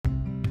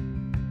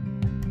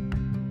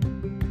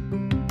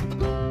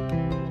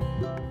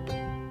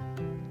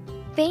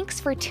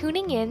Thanks for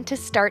tuning in to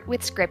Start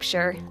with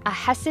Scripture, a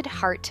Hesed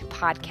Heart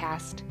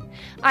podcast.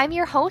 I'm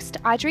your host,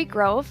 Audrey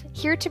Grove,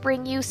 here to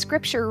bring you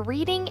scripture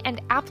reading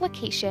and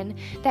application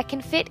that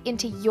can fit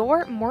into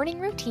your morning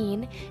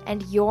routine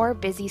and your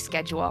busy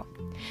schedule.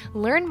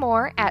 Learn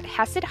more at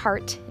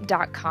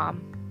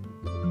HesedHeart.com.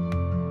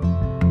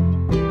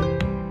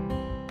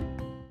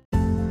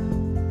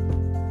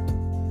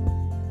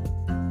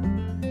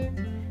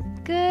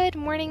 Good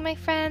morning, my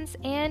friends,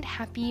 and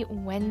happy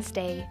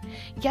Wednesday.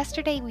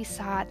 Yesterday we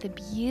saw the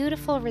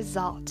beautiful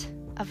result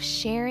of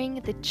sharing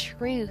the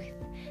truth,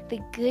 the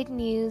good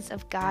news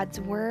of God's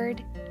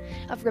Word,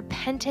 of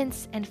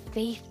repentance and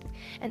faith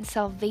and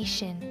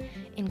salvation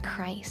in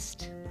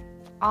Christ.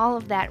 All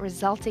of that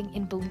resulting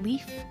in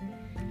belief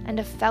and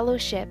a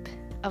fellowship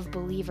of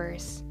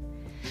believers.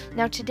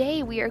 Now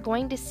today we are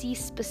going to see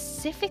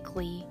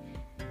specifically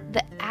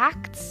the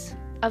acts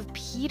of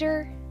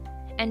Peter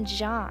and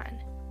John.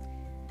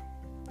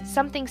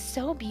 Something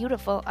so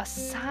beautiful, a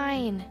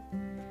sign,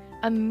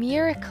 a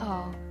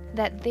miracle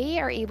that they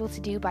are able to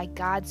do by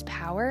God's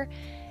power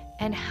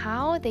and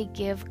how they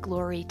give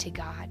glory to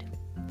God.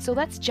 So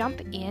let's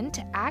jump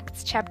into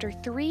Acts chapter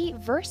 3,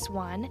 verse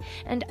 1,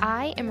 and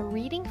I am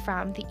reading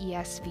from the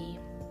ESV.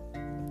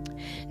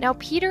 Now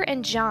Peter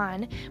and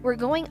John were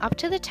going up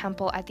to the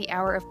temple at the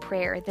hour of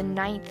prayer, the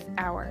 9th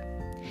hour.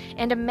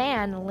 And a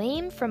man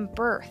lame from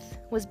birth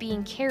was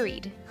being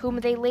carried, whom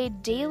they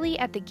laid daily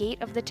at the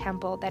gate of the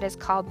temple that is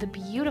called the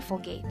Beautiful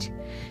Gate,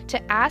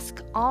 to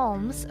ask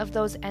alms of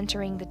those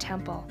entering the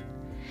temple.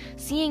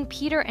 Seeing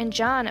Peter and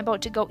John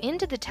about to go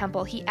into the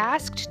temple, he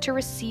asked to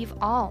receive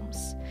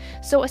alms.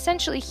 So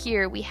essentially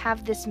here we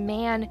have this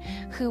man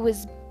who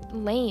was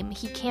lame.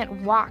 He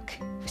can't walk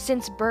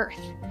since birth.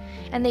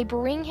 And they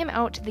bring him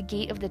out to the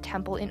gate of the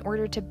temple in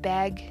order to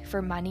beg for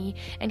money.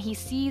 And he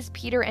sees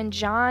Peter and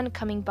John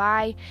coming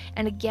by,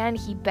 and again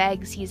he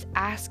begs, he's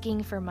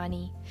asking for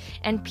money.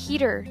 And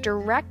Peter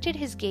directed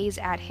his gaze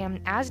at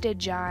him, as did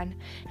John,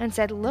 and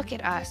said, "Look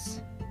at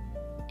us."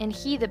 And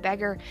he, the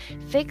beggar,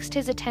 fixed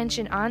his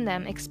attention on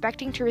them,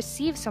 expecting to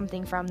receive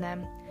something from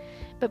them.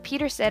 But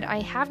Peter said,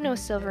 "I have no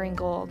silver and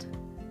gold,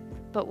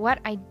 but what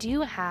I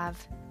do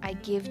have I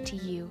give to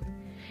you.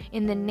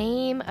 In the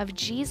name of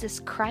Jesus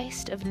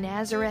Christ of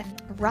Nazareth,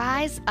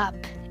 rise up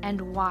and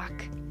walk."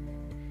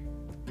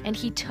 And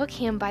he took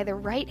him by the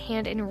right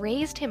hand and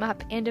raised him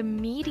up, and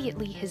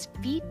immediately his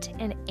feet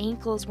and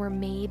ankles were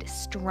made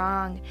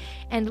strong.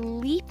 And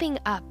leaping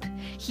up,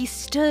 he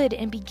stood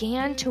and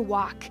began to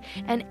walk,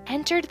 and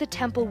entered the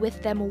temple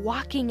with them,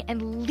 walking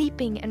and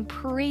leaping and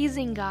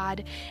praising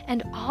God.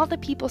 And all the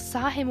people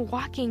saw him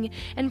walking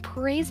and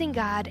praising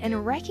God,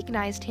 and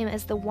recognized him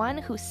as the one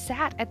who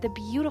sat at the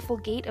beautiful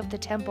gate of the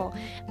temple,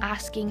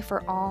 asking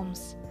for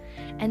alms.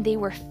 And they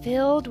were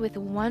filled with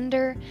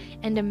wonder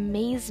and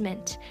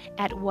amazement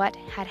at what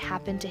had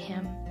happened to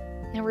him.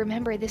 Now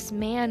remember, this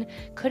man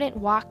couldn't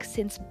walk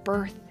since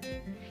birth.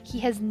 He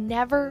has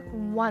never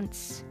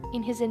once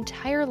in his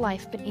entire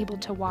life been able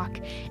to walk.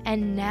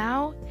 And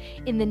now,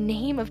 in the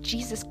name of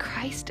Jesus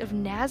Christ of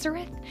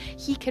Nazareth,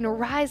 he can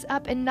rise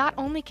up, and not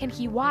only can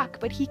he walk,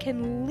 but he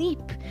can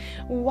leap,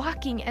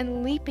 walking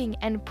and leaping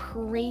and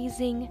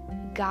praising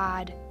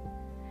God.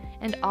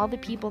 And all the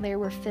people there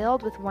were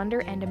filled with wonder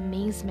and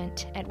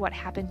amazement at what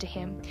happened to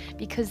him,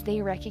 because they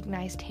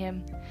recognized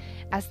him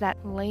as that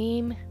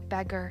lame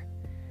beggar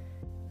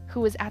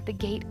who was at the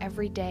gate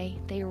every day.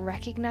 They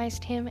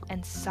recognized him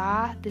and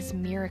saw this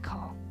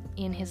miracle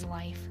in his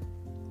life.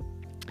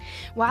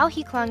 While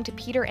he clung to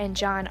Peter and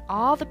John,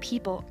 all the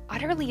people,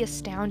 utterly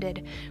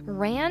astounded,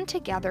 ran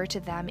together to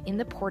them in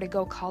the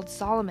portico called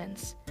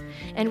Solomon's.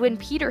 And when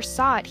Peter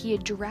saw it, he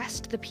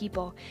addressed the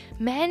people,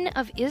 "Men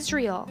of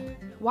Israel,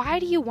 why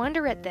do you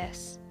wonder at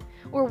this?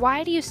 Or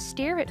why do you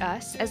stare at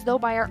us as though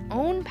by our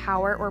own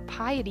power or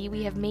piety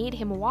we have made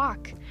him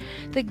walk?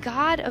 The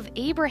God of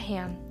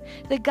Abraham,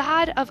 the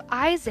God of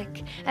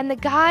Isaac, and the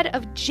God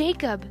of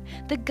Jacob,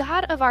 the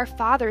God of our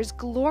fathers,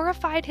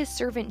 glorified his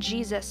servant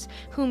Jesus,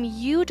 whom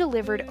you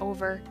delivered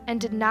over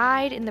and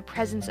denied in the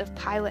presence of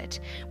Pilate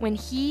when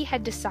he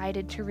had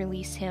decided to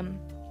release him.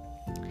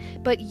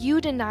 But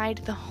you denied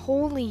the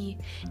holy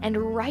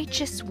and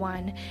righteous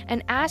one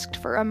and asked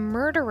for a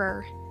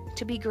murderer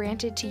to be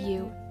granted to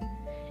you.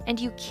 And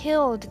you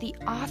killed the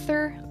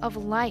author of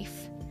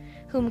life,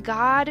 whom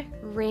God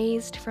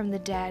raised from the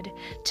dead.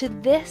 To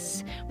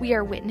this we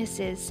are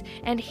witnesses,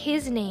 and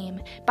his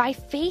name, by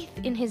faith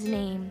in his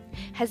name,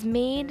 has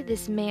made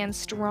this man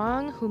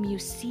strong whom you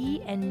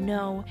see and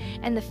know.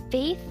 And the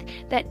faith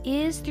that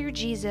is through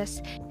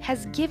Jesus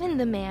has given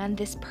the man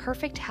this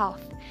perfect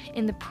health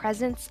in the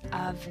presence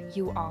of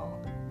you all."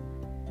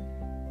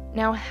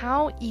 Now,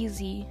 how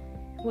easy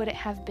would it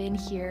have been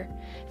here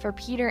for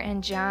Peter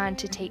and John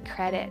to take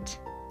credit?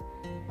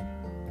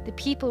 The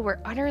people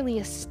were utterly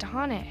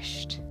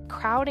astonished,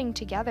 crowding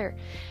together.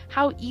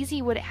 How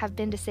easy would it have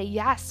been to say,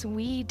 "Yes,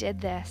 we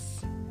did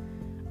this.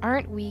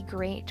 Aren't we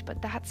great?"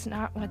 But that's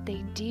not what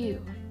they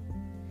do.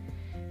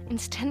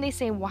 Instead, they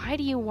say, "Why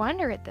do you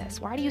wonder at this?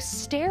 Why do you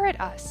stare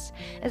at us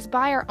as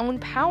by our own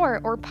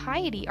power or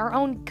piety, our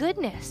own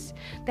goodness,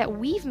 that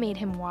we've made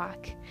him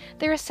walk?"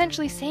 They're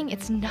essentially saying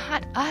it's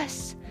not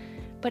us,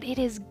 but it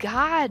is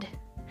God,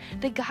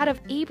 the God of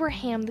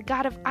Abraham, the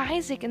God of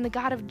Isaac, and the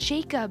God of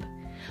Jacob.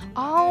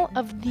 All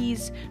of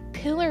these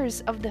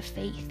pillars of the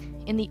faith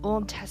in the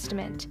Old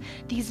Testament,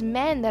 these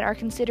men that are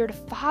considered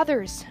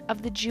fathers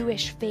of the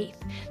Jewish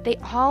faith, they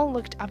all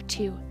looked up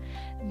to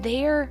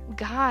their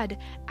God,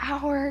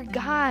 our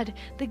God,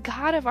 the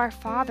God of our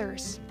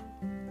fathers.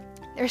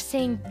 They're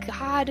saying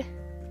God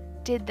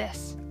did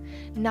this,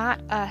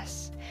 not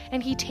us.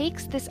 And he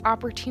takes this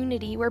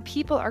opportunity where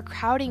people are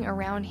crowding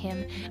around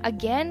him,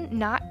 again,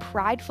 not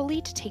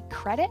pridefully to take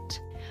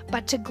credit,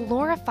 but to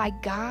glorify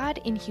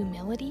God in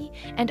humility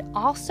and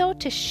also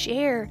to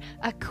share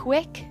a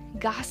quick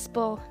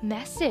gospel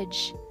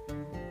message.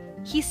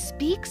 He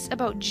speaks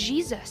about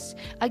Jesus,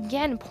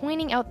 again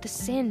pointing out the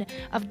sin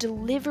of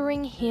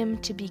delivering him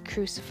to be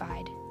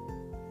crucified.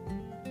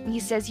 He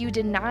says, "You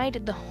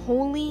denied the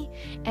holy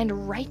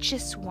and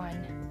righteous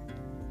one.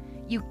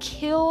 You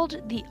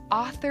killed the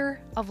author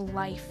of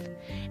life."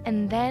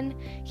 And then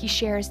he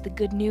shares the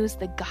good news,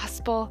 the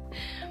gospel.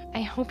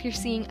 I hope you're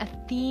seeing a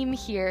theme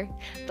here.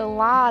 The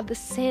law, the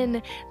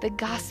sin, the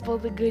gospel,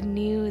 the good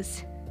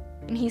news.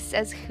 And he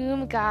says,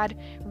 "Whom God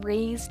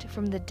raised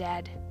from the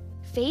dead.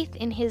 Faith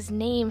in his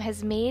name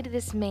has made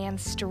this man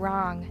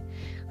strong,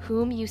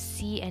 whom you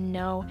see and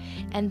know,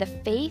 and the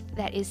faith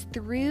that is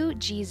through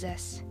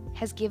Jesus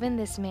has given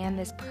this man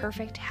this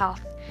perfect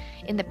health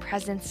in the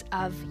presence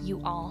of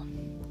you all."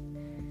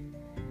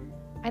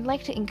 I'd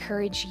like to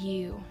encourage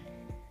you,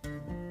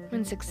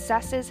 when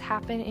successes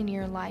happen in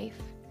your life,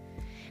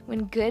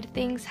 when good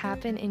things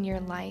happen in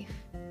your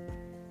life,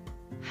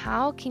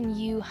 how can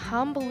you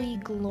humbly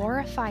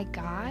glorify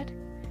God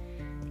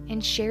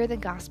and share the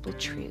gospel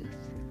truth,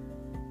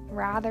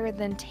 rather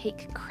than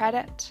take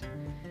credit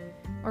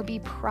or be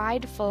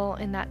prideful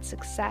in that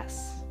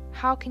success?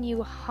 How can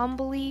you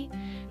humbly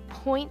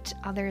point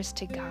others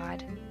to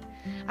God?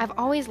 I've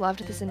always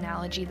loved this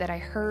analogy that I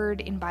heard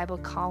in Bible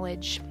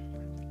college,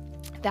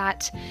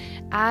 that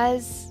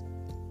as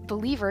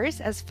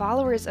believers, as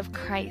followers of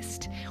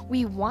Christ,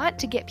 we want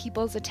to get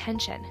people's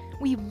attention.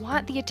 We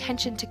want the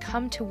attention to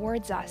come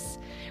towards us,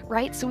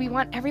 right? So we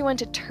want everyone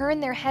to turn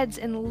their heads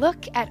and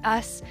look at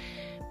us.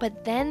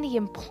 But then the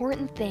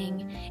important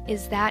thing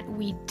is that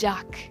we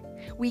duck.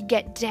 We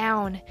get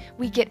down,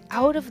 we get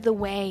out of the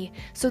way,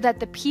 so that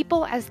the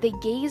people, as they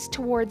gaze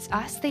towards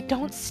us, they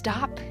don't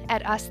stop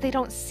at us, they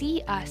don't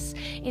see us.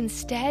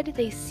 Instead,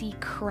 they see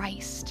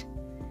Christ,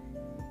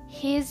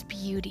 his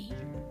beauty,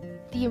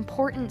 the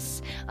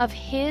importance of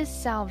his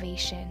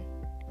salvation.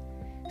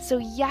 So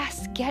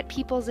yes, get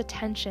people's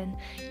attention.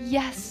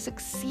 Yes,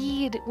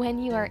 succeed when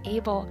you are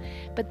able,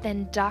 but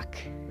then duck,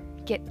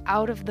 get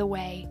out of the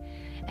way,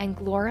 and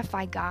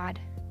glorify God.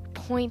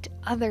 Point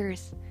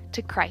others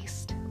to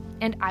Christ.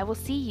 And I will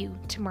see you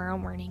tomorrow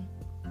morning.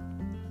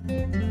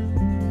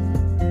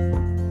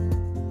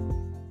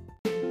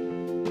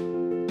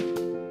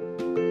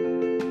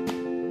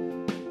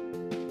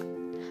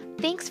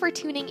 Thanks for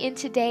tuning in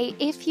today.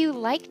 If you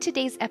liked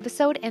today's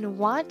episode and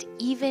want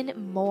even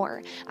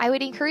more, I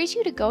would encourage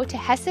you to go to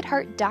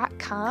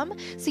HesedHeart.com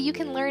so you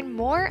can learn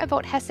more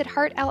about Hesed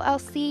Heart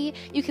LLC.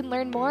 You can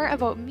learn more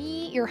about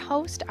me, your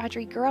host,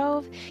 Audrey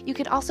Grove. You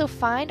can also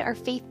find our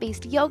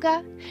faith-based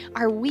yoga,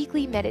 our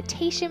weekly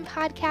meditation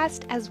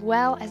podcast, as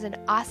well as an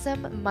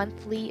awesome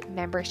monthly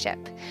membership.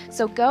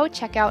 So go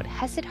check out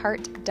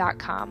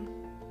HesedHeart.com.